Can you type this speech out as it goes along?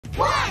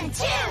1, 2,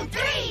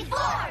 3, 4.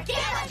 Give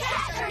a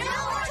cat or no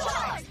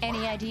more toys.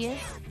 Any ideas?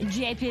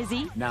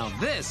 J-Pizzy? Now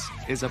this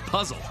is a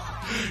puzzle.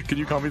 Can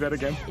you call me that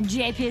again?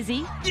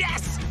 J-Pizzy?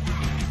 Yes!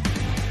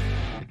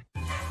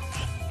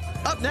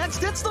 Up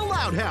next, it's The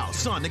Loud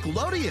House on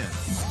Nickelodeon.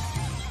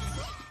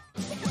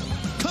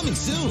 Coming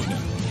soon.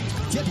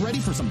 Get ready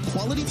for some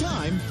quality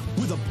time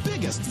with the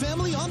biggest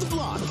family on the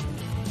block.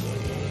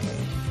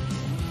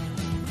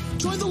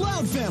 Join the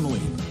Loud family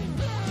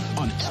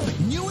on epic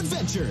new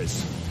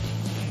adventures.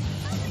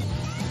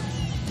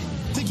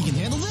 Think you can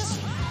handle this?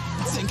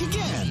 Think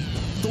again.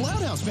 The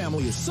Loud House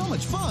family is so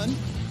much fun,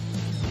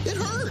 it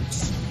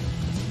hurts.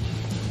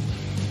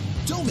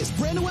 Don't miss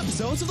brand new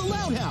episodes of The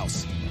Loud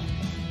House.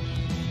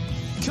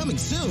 Coming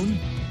soon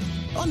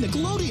on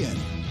Nickelodeon.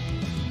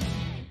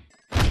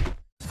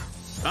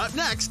 Up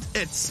next,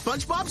 it's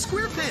SpongeBob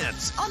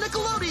SquarePants on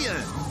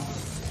Nickelodeon.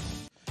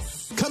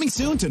 Coming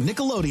soon to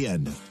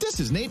Nickelodeon. This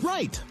is Nate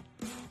Wright,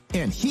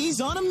 and he's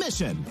on a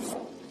mission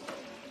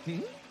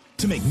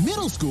to make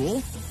middle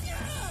school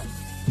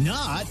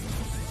not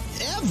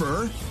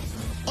ever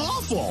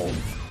awful.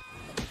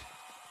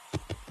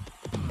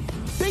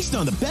 Based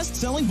on the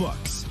best-selling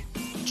books,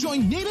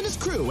 join Nate and his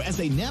crew as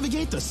they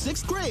navigate the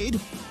 6th grade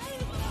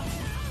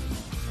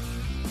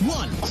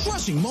one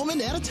crushing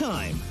moment at a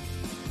time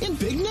in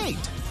Big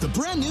Nate, the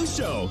brand new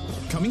show,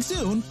 coming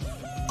soon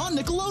on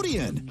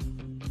Nickelodeon.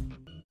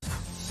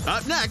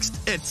 Up next,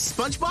 it's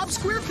SpongeBob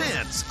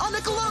SquarePants on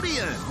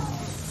Nickelodeon.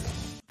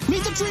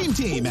 Meet the Dream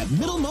Team at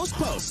Middlemost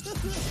Post.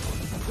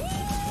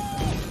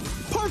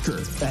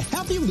 Parker, a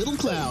happy little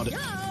cloud,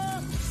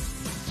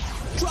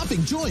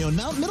 dropping joy on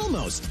Mount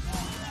Middlemost.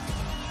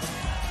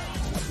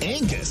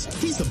 Angus,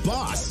 he's the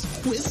boss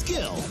with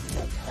skill.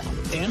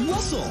 And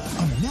Russell,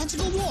 a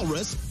magical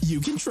walrus you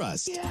can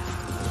trust.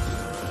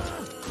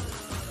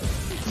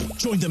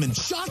 Join them in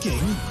shocking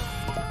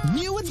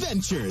new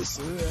adventures.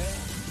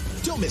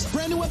 Don't miss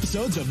brand new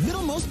episodes of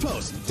Middlemost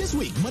Post this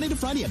week, Monday to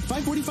Friday at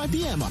 5:45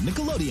 p.m. on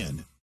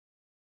Nickelodeon.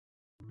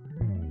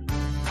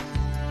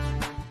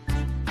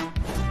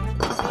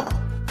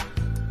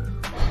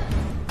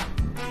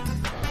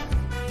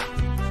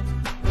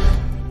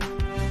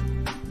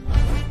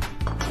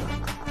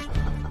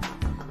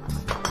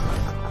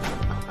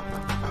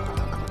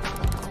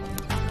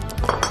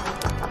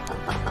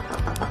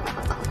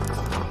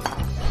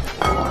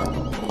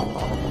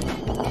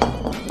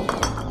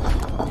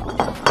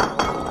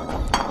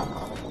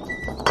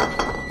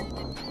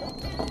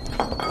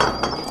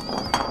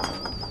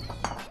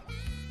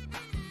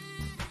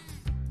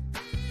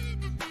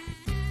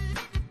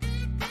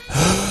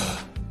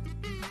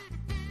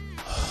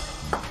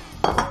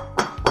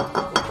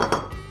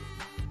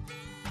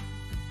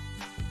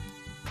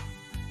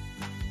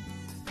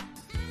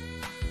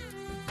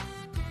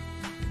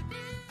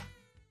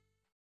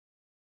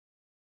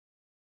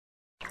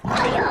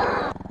 Mario!